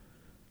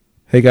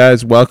Hey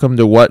guys, welcome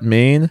to What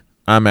Mean.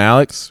 I'm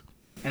Alex.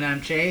 And I'm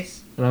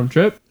Chase. And I'm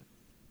Trip.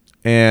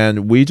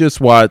 And we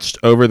just watched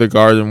Over the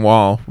Garden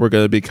Wall. We're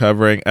going to be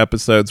covering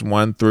episodes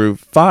 1 through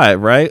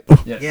 5, right?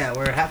 Yes. Yeah,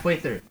 we're halfway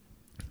through.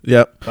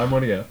 Yep. 5 more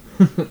to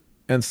go.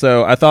 And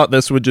so I thought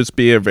this would just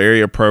be a very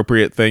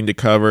appropriate thing to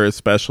cover,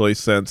 especially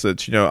since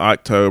it's,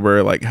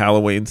 October, like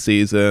Halloween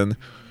season.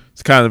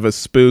 It's kind of a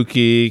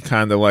spooky,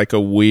 kind of like a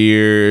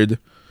weird,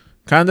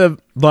 kind of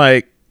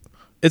like,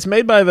 it's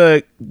made by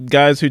the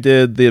guys who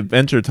did the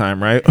Adventure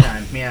Time, right?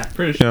 Yeah.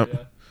 Pretty sure, Yep. yeah.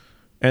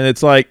 And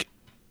it's like,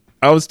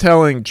 I was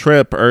telling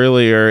Trip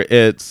earlier,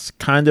 it's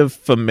kind of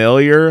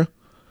familiar,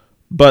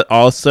 but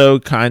also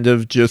kind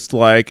of just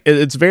like,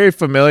 it's very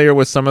familiar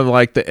with some of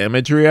like the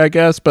imagery, I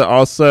guess, but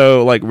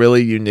also like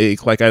really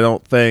unique. Like, I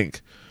don't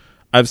think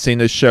I've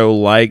seen a show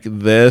like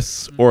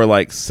this or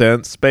like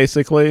since,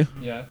 basically.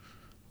 Yeah.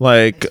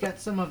 Like, It's got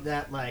some of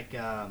that, like,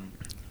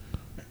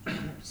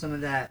 some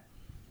of that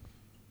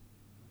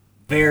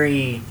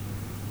very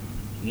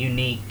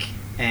unique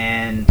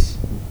and,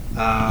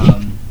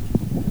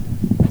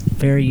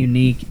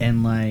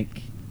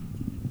 like,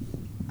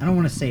 I don't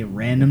want to say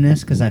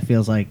randomness because I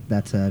feels like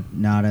that's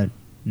not a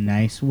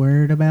nice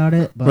word about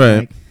it, but Right.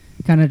 like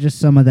kind of just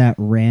some of that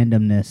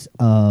randomness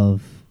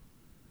of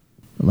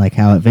like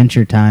how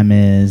Adventure Time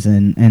is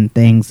and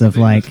things of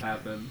Things like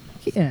happen.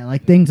 yeah,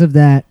 like things of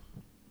that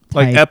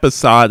like type.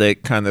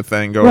 episodic kind of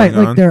thing going Right,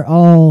 on. like they're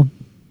all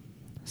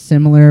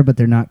similar but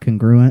they're not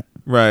congruent.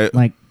 Right.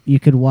 Like you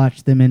could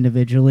watch them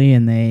individually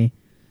and they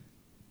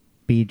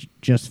be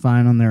just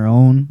fine on their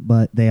own,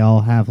 but they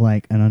all have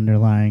like an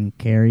underlying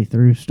carry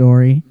through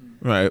story.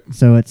 Right.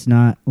 So it's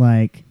not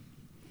like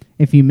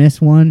if you miss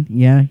one,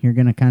 yeah, you're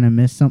going to kind of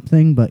miss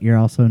something, but you're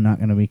also not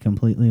going to be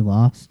completely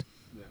lost.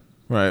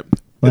 Right.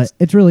 But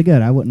it's really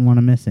good. I wouldn't want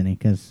to miss any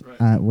because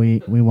Right. we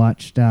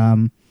watched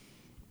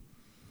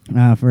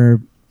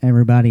for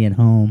everybody at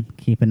home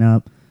keeping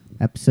up.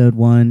 Episode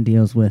 1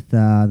 deals with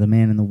the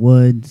man in the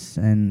woods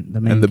and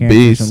the main And the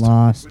characters beast. are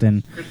lost.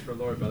 And Christopher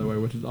Lloyd, by the way,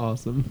 which is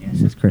awesome.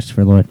 yes, it's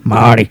Christopher Lloyd.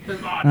 Marty.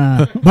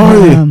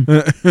 Marty.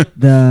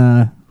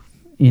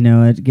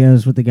 It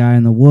goes with the guy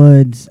in the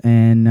woods,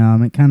 and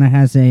it kind of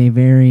has a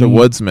very The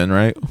woodsman,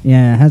 right?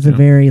 yeah, it has a Yeah.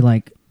 very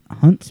like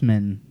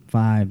huntsman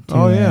vibe to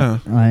Oh, it. yeah.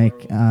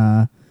 Like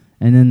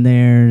and then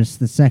there's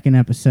the second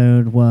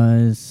episode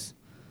was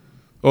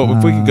Well,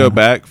 if we could go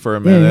back for a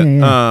yeah, minute,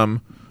 yeah.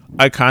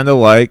 I kind of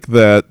like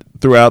that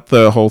throughout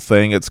the whole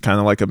thing. It's kind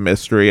of like a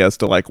mystery as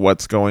to like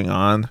what's going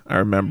on. I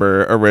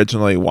remember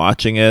originally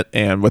watching it,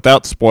 and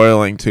without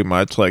spoiling too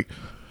much, like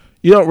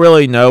you don't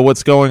really know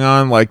what's going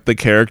on. Like the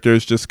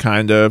characters just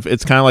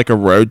it's kind of like a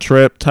road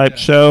trip type Yeah.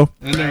 show,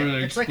 They never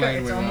really it's like explain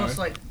it's where they almost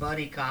are. like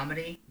buddy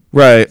comedy.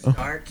 right? It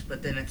starts,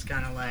 but then it's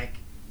kind of like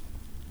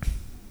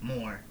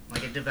more,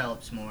 like it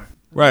develops more.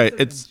 Right.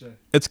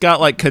 It's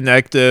got like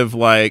connective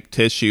like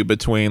tissue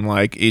between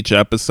like each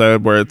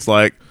episode where it's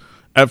like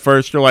at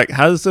first you're like,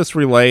 how does this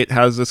relate?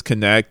 How does this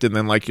connect? And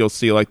then like you'll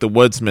see like the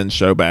woodsman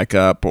show back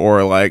up,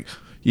 or like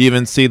you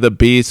even see the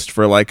beast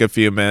for like a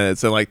few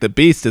minutes, and like the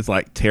beast is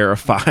like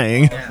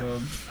terrifying.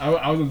 Awesome.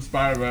 I was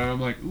inspired by it.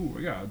 I'm like, ooh,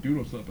 I gotta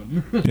doodle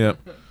something. Yep.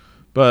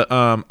 But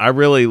I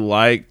really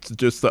liked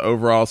just the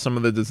overall some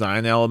of the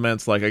design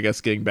elements, like I guess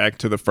getting back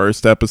to the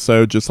first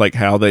episode, just like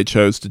how they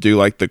chose to do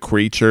like the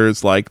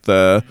creatures, like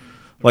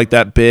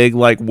that big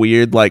like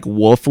weird like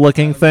wolf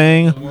looking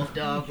thing. Wolf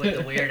dog with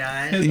the weird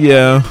eyes.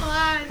 Yeah.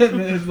 And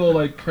his little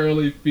like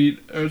curly feet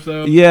or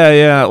so.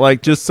 Yeah,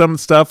 like just some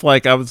stuff.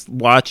 Like I was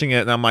watching it,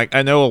 and I'm like,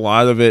 I know a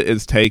lot of it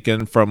is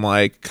taken from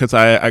like, because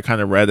I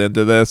kind of read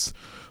into this,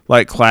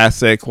 like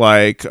classic,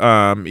 like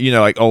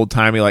like old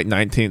timey, like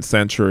 19th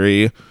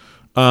century,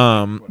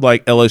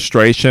 like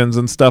illustrations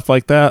and stuff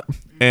like that.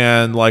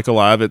 And like a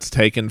lot of it's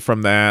taken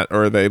from that,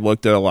 or they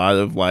looked at a lot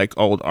of like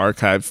old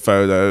archive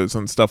photos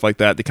and stuff like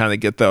that to kind of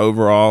get the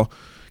overall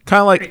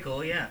kind of Pretty like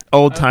cool, yeah.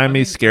 old I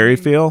timey think- scary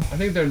feel. I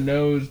think their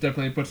nose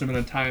definitely puts them in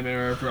a time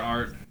era for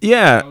art.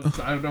 Yeah,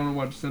 I don't know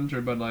what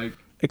center, but like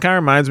it kind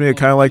of reminds me of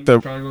kind of like the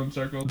triangle and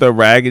circle.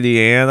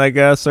 Raggedy Ann, I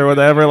guess, or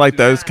whatever, like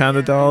those kind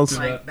of dolls.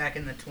 Like back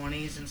in the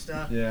 20s and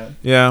stuff. Yeah.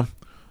 Yeah.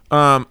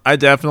 I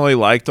definitely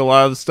liked a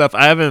lot of the stuff.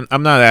 I haven't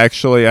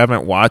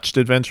watched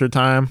Adventure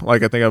Time.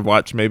 Like I think I've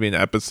watched maybe an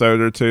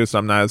episode or two, so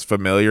I'm not as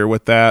familiar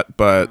with that,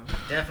 but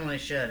Definitely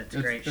should. It's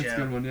a great It's a show.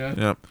 good one, yeah.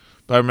 yeah.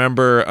 But I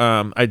remember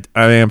I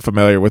am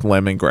familiar with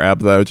Lemon Grab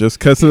though, just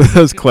because of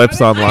those clips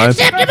online.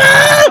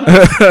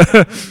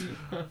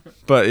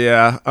 But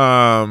yeah,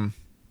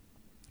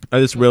 I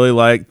just really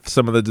liked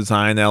some of the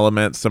design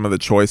elements, some of the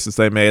choices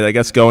they made. I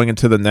guess going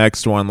into the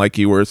next one, like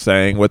you were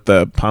saying, with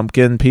the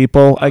pumpkin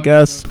people, I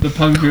guess. The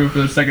punk group for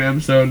the second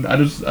episode, I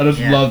just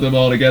Yeah. love them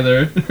all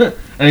together,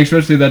 and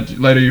especially that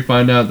later you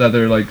find out that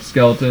they're like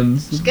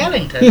skeletons.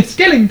 Skeletons.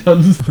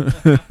 Skeletons.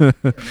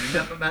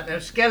 Stuff about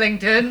those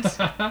skeletons.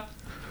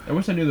 I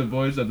wish I knew the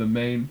voice of the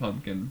main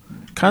pumpkin.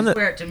 Kind I of,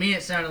 swear, to me,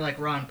 it sounded like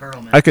Ron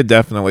Perlman. I could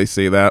definitely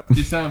see that.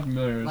 You sound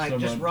familiar. Like so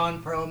just much.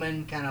 Ron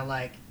Perlman kind of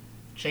like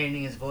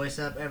changing his voice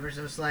up ever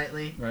so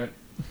slightly. Right.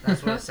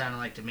 That's what it sounded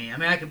like to me. I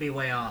mean, I could be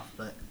way off,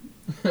 but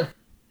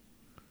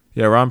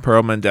Yeah, Ron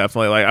Perlman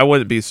definitely. Like, I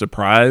wouldn't be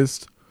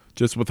surprised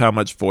just with how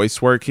much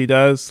voice work he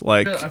does.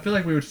 Like, I feel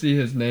like we would see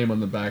his name on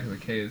the back of the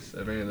case,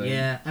 if anything.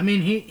 Yeah, I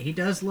mean, he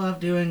does love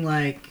doing,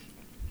 like,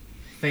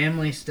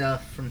 family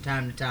stuff from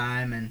time to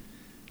time, and,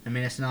 I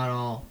mean, it's not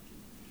all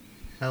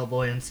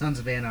Hellboy and Sons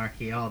of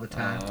Anarchy all the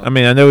time. I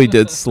mean, I know he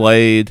did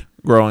Slade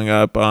growing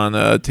up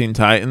on Teen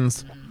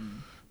Titans.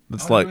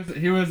 It's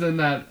he was in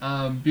that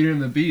Beauty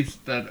and the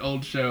Beast, that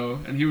old show,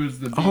 and he was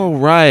the Beast. Oh,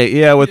 right.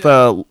 Yeah, with,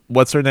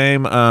 what's her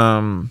name?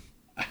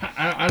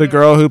 The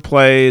girl who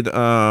played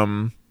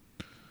John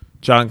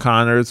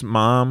Connor's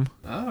mom.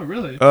 Oh,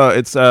 really?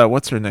 It's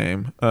what's her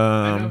name?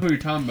 I know who you're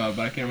talking about,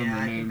 but I can't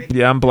remember her name.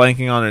 Yeah, I'm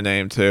blanking on her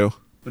name too.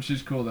 But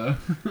she's cool though.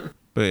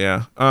 But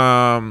yeah.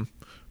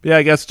 Yeah,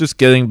 I guess just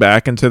getting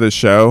back into the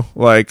show.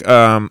 Like,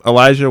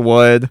 Elijah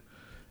Wood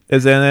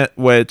is in it,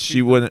 which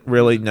you wouldn't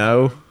really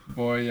know.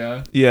 Boy,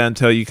 yeah. Yeah,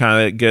 until you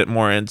kind of get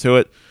more into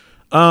it.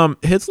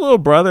 His little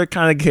brother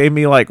kind of gave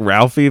me like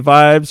Ralphie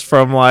vibes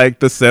from like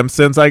The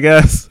Simpsons, I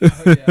guess.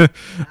 Oh, yeah.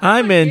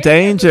 I'm in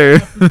danger.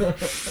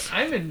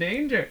 I'm in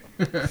danger.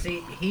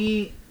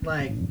 See,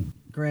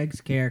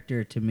 Greg's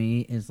character to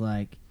me is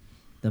like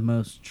the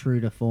most true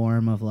to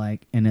form of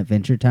like an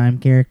Adventure Time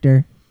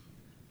character,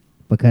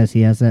 because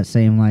he has that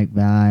same like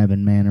vibe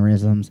and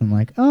mannerisms and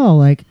like, oh,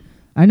 like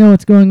I know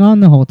what's going on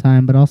the whole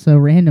time, but also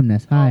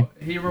randomness. Hi. Oh,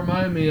 he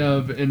reminded me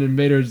of in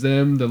Invader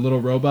Zim, the little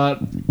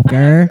robot.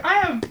 Grr. I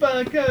have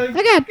I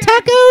got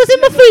tacos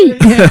in my feet.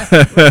 Yeah,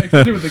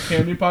 especially with the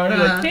candy part.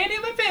 Like, candy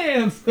in my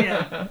pants.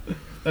 Yeah.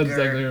 That's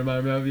exactly what it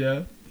reminded me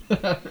of,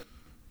 yeah.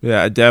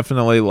 Yeah, I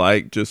definitely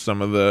like just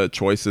some of the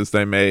choices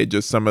they made,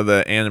 just some of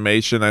the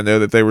animation. I know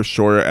that they were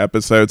shorter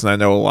episodes, and I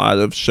know a lot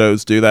of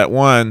shows do that.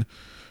 One,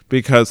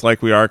 because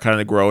like we are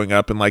kind of growing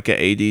up in like an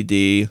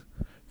ADD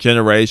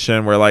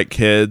generation where like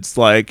kids,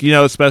 like, you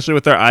know, especially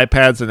with their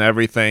iPads and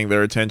everything,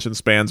 their attention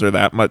spans are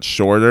that much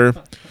shorter.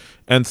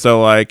 And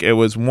so like it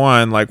was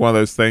one of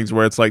those things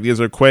where it's like these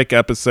are quick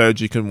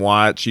episodes you can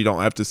watch. You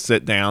don't have to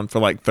sit down for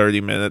like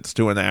 30 minutes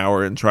to an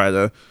hour and try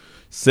to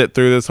sit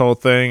through this whole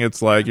thing.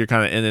 It's like you're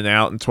kind of in and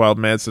out in 12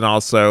 minutes, and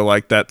also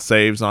like that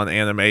saves on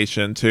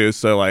animation too,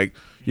 so like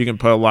you can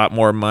put a lot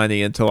more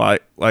money into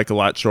like a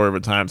lot shorter of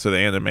a time, so the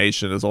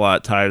animation is a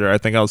lot tighter. I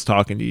think I was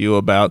talking to you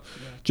about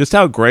just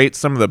how great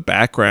some of the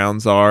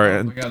backgrounds are. Oh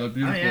and my God, they're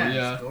beautiful,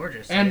 yeah. It's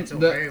gorgeous. And it's a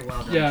very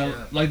well done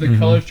show. like the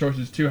color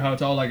choices too, how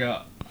it's all like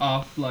a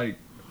off, like,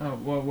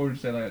 what would you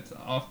say, like it's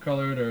off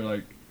colored or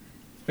like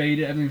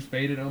faded, everything's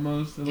faded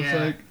almost, it looks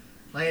like.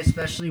 Like,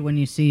 especially when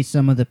you see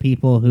some of the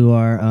people who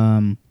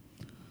are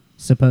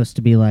supposed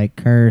to be like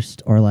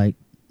cursed or like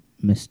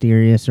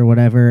mysterious or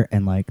whatever,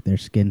 and like their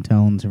skin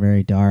tones are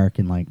very dark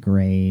and like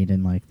grayed,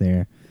 and like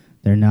they're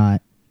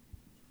not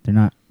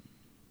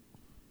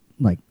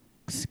like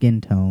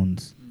skin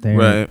tones. They're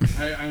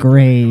right,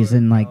 grays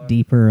and like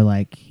deeper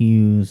like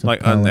hues, of like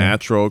color.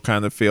 unnatural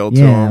kind of feel to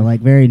Yeah, them. like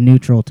very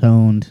neutral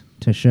toned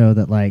to show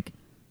that like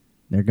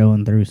they're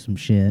going through some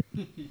shit.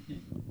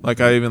 Like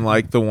I even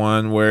like the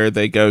one where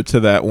they go to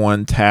that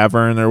one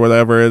tavern or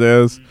whatever it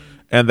is,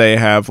 and they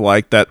have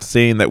like that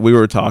scene that we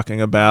were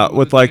talking about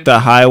with like the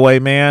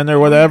highwayman or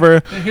whatever.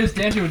 His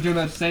dancing was doing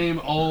that same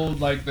old,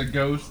 like the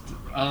ghost,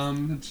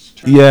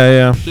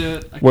 Yeah.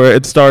 shit. Where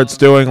it starts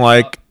doing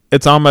like,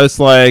 it's almost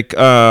like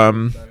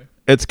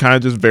it's kind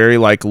of just very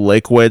like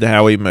liquid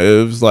how he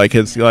moves. Like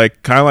it's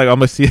like kind of like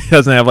almost he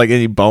doesn't have like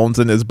any bones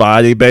in his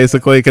body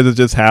basically, because it's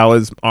just how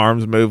his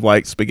arms move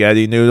like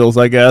spaghetti noodles,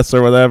 I guess,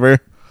 or whatever.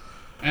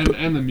 And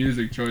the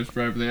music choice for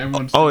everything.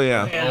 Everyone's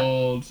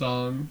old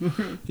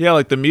song. Yeah,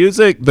 like the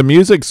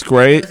music's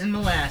great. In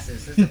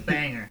molasses, it's a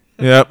banger.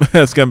 Yep,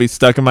 it's gonna be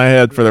stuck in my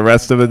head for the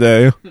rest of the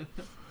day.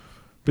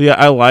 But yeah,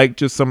 I like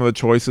just some of the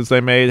choices they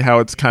made. How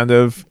it's kind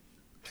of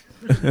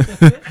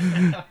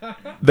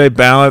they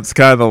balance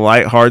kind of the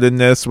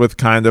lightheartedness with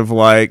kind of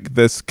like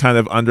this kind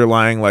of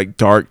underlying like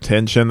dark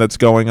tension that's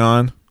going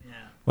on. Yeah.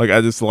 Like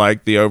I just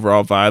like the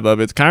overall vibe of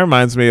it. It kind of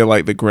reminds me of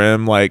like the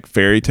Grimm like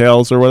fairy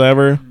tales or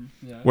whatever.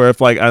 Where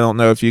if like I don't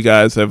know if you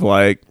guys have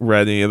like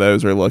read any of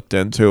those or looked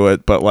into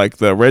it, but like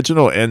the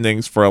original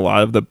endings for a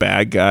lot of the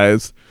bad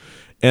guys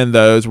in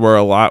those were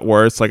a lot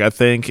worse. Like I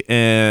think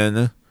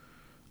it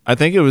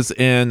was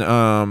in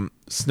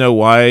Snow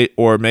White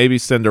or maybe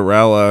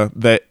Cinderella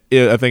I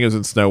think it was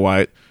in Snow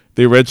White.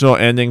 The original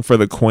ending for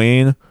the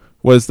Queen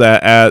was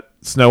that at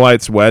Snow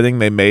White's wedding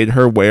they made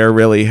her wear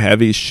really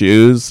heavy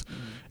shoes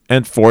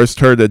and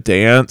forced her to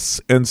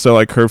dance, and so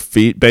like her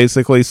feet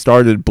basically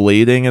started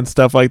bleeding and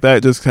stuff like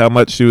that. Just how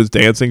much she was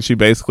dancing, she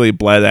basically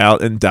bled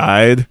out and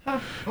died.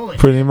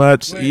 Pretty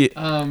much. Wait,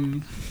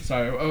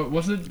 sorry,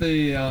 was it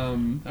the I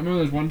remember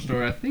there's one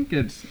story. I think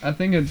it's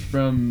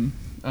from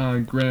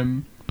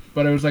Grimm,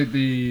 but it was like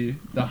the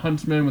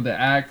huntsman with the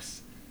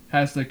axe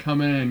has to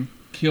come in and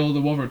kill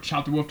the wolf or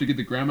chop the wolf to get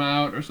the grandma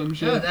out or some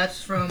shit. No,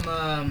 that's from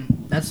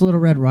that's Little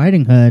Red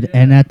Riding Hood,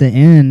 and at the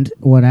end,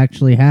 what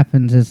actually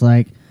happens is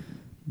like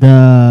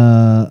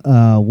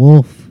the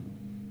wolf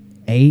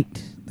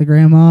ate the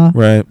grandma,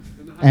 Right.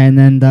 and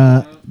then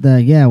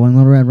when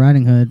Little Red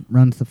Riding Hood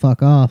runs the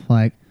fuck off,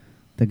 like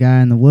the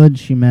guy in the woods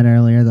she met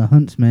earlier, the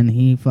huntsman,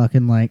 he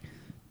fucking like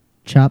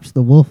chops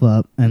the wolf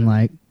up, and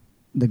like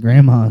the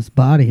grandma's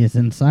body is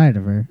inside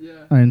of her, Yeah.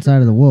 or inside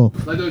of the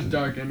wolf. Like those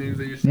dark endings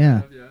that you used to Yeah.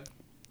 have, yeah.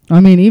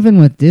 I mean,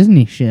 even with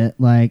Disney shit,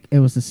 like it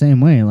was the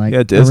same way. Like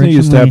Yeah, Disney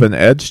used to have originally-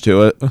 an edge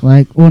to it.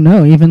 like, well,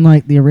 no, even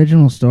like the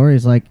original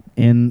stories, like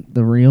in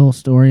the real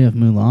story of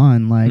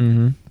Mulan, like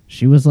Mhm.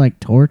 she was like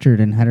tortured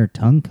and had her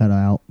tongue cut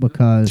out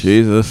because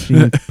Jesus.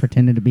 she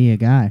pretended to be a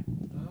guy.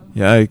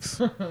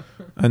 Yikes.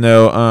 I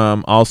know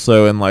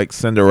also in like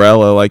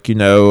Cinderella, like, you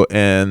know,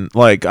 and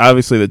like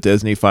obviously the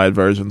Disney-fied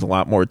version's a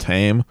lot more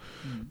tame,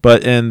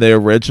 but in the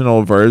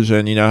original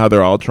version, you know how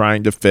they're all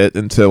trying to fit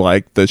into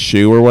like the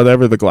shoe or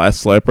whatever, the glass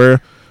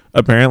slipper.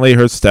 Apparently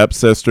her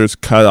stepsisters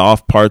cut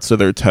off parts of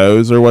their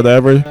toes or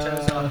whatever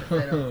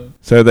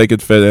so they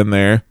could fit in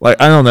there.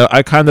 Like, I don't know,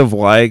 I kind of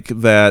like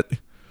that.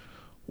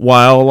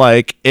 While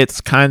like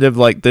it's kind of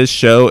like this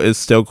show is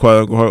still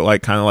quote unquote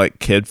like kind of like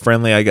kid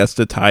friendly, I guess,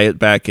 to tie it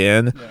back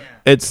in,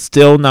 it's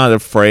still not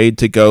afraid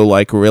to go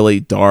like really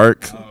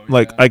dark.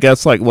 Like, I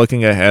guess like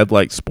looking ahead,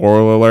 like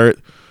spoiler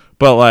alert,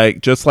 but like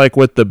just like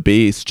with the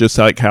Beast, just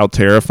like how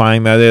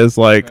terrifying that is.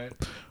 Like Right.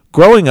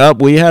 growing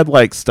up, we had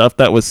like stuff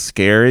that was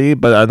scary,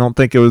 but I don't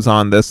think it was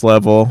on this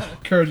level.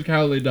 Courage the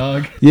Cowardly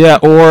Dog. Yeah,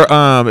 or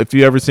if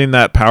you ever seen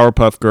that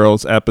Powerpuff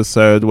Girls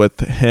episode with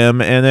him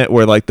in it,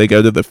 where like they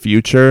go to the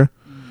future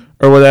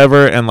or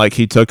whatever, and like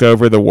he took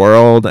over the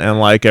world, and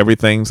like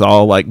everything's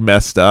all like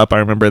messed up. I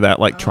remember that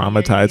like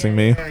traumatizing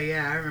me.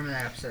 Yeah, I remember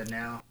that episode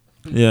now.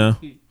 Yeah,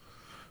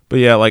 but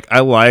yeah, like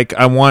I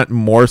want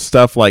more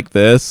stuff like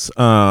this.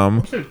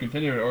 Should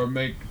continue it or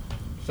make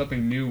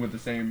something new with the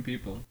same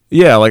people.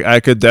 Yeah, like I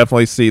could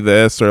definitely see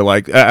this, or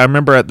like I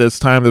remember at this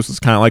time this was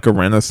kind of like a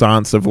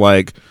renaissance of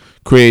like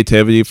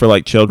creativity for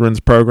like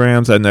children's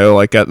programs. I know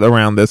like at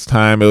around this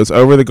time it was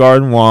Over the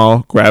Garden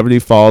Wall, Gravity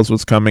Falls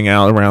was coming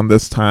out around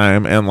this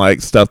time, and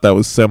like stuff that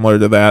was similar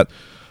to that.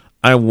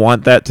 I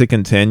want that to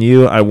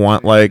continue. I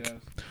want like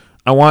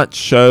I want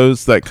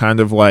shows that kind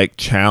of like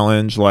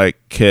challenge like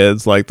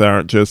kids, like that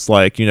aren't just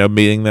like, you know,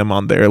 meeting them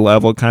on their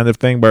level kind of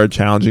thing, but are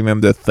challenging them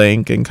to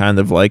think and kind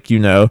of like, you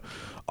know,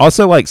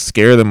 also like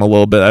scare them a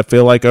little bit. I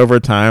feel like over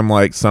time,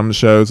 like some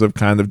shows have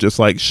kind of just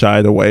like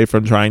shied away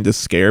from trying to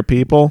scare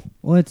people.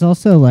 Well, it's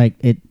also like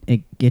it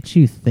gets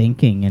you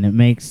thinking, and it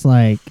makes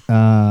like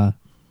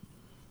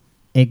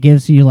it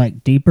gives you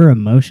like deeper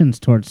emotions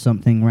towards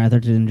something rather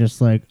than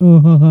just like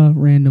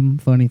random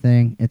funny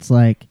thing. It's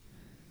like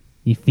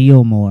you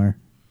feel more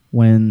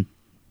when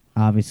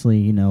obviously,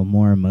 you know,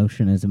 more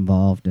emotion is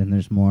involved and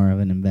there's more of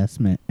an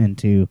investment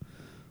into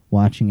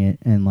watching it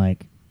and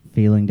like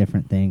feeling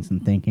different things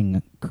and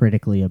thinking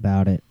critically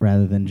about it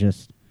rather than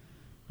just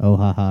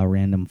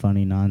random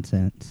funny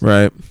nonsense.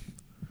 Right.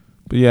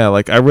 But yeah,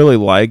 like I really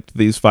liked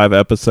these 5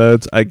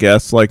 episodes. I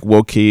guess like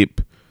we'll keep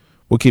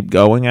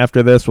going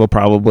after this. We'll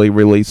probably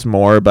release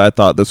more, but I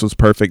thought this was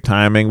perfect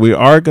timing. We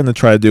are going to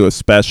try to do a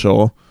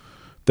special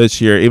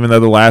this year, even though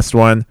the last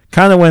one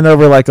kind of went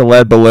over like a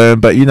lead balloon,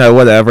 but you know,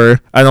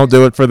 whatever. I don't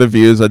do it for the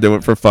views. I do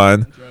it for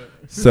fun. That's right.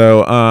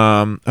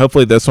 So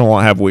hopefully this one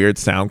won't have weird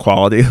sound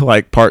quality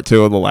like part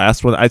 2 of the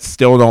last one. I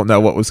still don't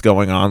know what was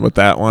going on with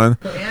that one.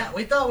 Yeah,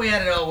 we thought we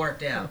had it all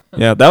worked out.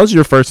 Yeah, that was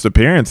your first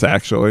appearance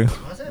actually.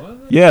 Was it?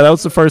 What? Yeah, that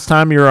was the first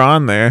time you were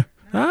on there.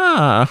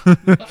 But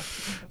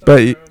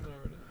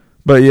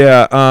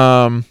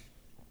yeah,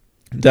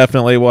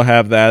 definitely we'll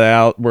have that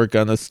out. We're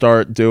gonna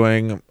start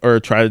doing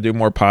or try to do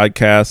more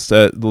podcasts,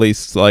 at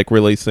least like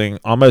releasing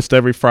almost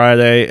every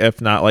Friday,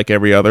 if not like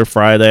every other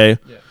Friday.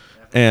 Yeah.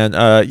 And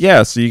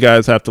yeah, so you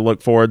guys have to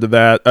look forward to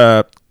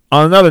that.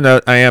 On another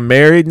note, I am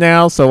married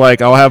now, so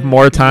like I'll have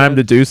more time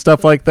to do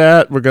stuff like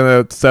that. We're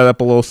gonna set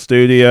up a little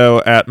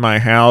studio at my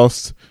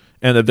house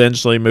and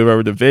eventually move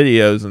over to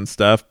videos and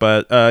stuff.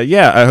 But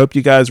yeah, I hope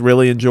you guys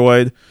really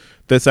enjoyed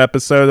this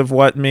episode of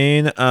What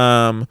Mean.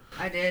 I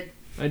did.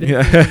 I did.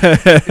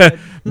 Yeah.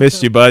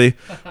 Missed you, buddy.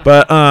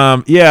 But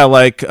yeah,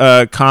 like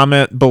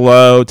comment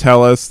below,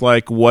 tell us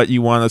like what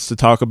you want us to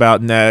talk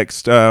about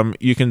next.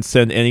 You can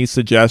send any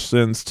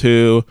suggestions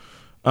to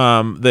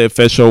the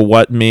official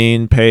What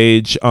Mean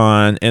page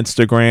on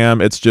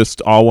Instagram. It's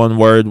just all one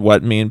word,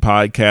 What Mean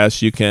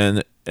Podcast. You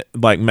can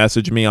like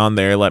message me on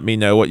there, let me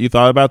know what you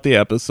thought about the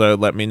episode,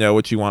 let me know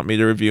what you want me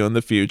to review in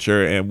the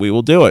future, and we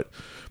will do it.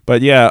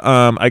 But yeah,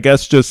 I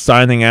guess just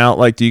signing out,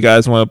 like, do you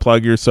guys want to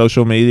plug your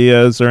social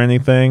medias or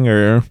anything,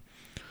 or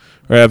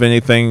have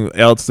anything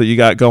else that you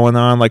got going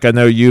on? Like, I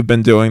know you've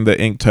been doing the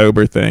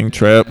Inktober thing,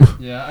 Trip.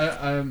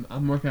 Yeah,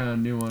 I'm working on a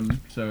new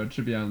one, so it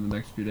should be out in the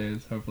next few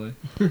days, hopefully.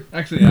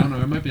 Actually, I don't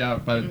know. It might be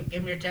out by.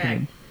 Give me your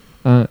tag.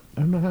 I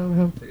don't know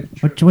how.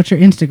 What's your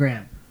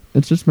Instagram?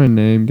 It's just my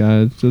name,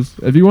 guys. Just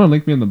if you want to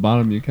link me in the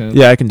bottom, you can.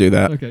 Yeah, I can do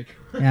that. Okay.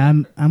 Yeah,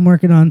 I'm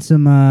working on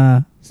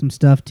some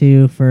stuff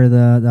too for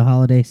the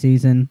holiday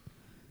season.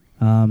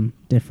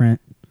 Different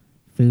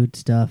food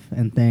stuff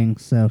and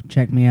things. So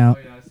check me out.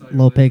 Oh, yeah, I saw your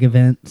Little Pig link.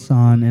 Events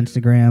on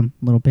Instagram.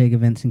 Little Pig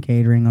Events and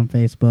Catering on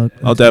Facebook.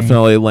 I'll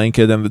definitely link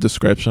it in the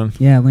description.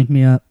 Yeah, link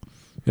me up.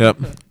 Yep.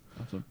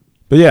 Awesome.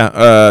 But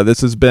yeah, this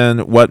has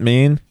been What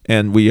Mean,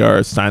 and we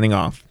are signing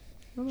off.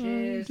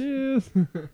 Cheers. Cheers.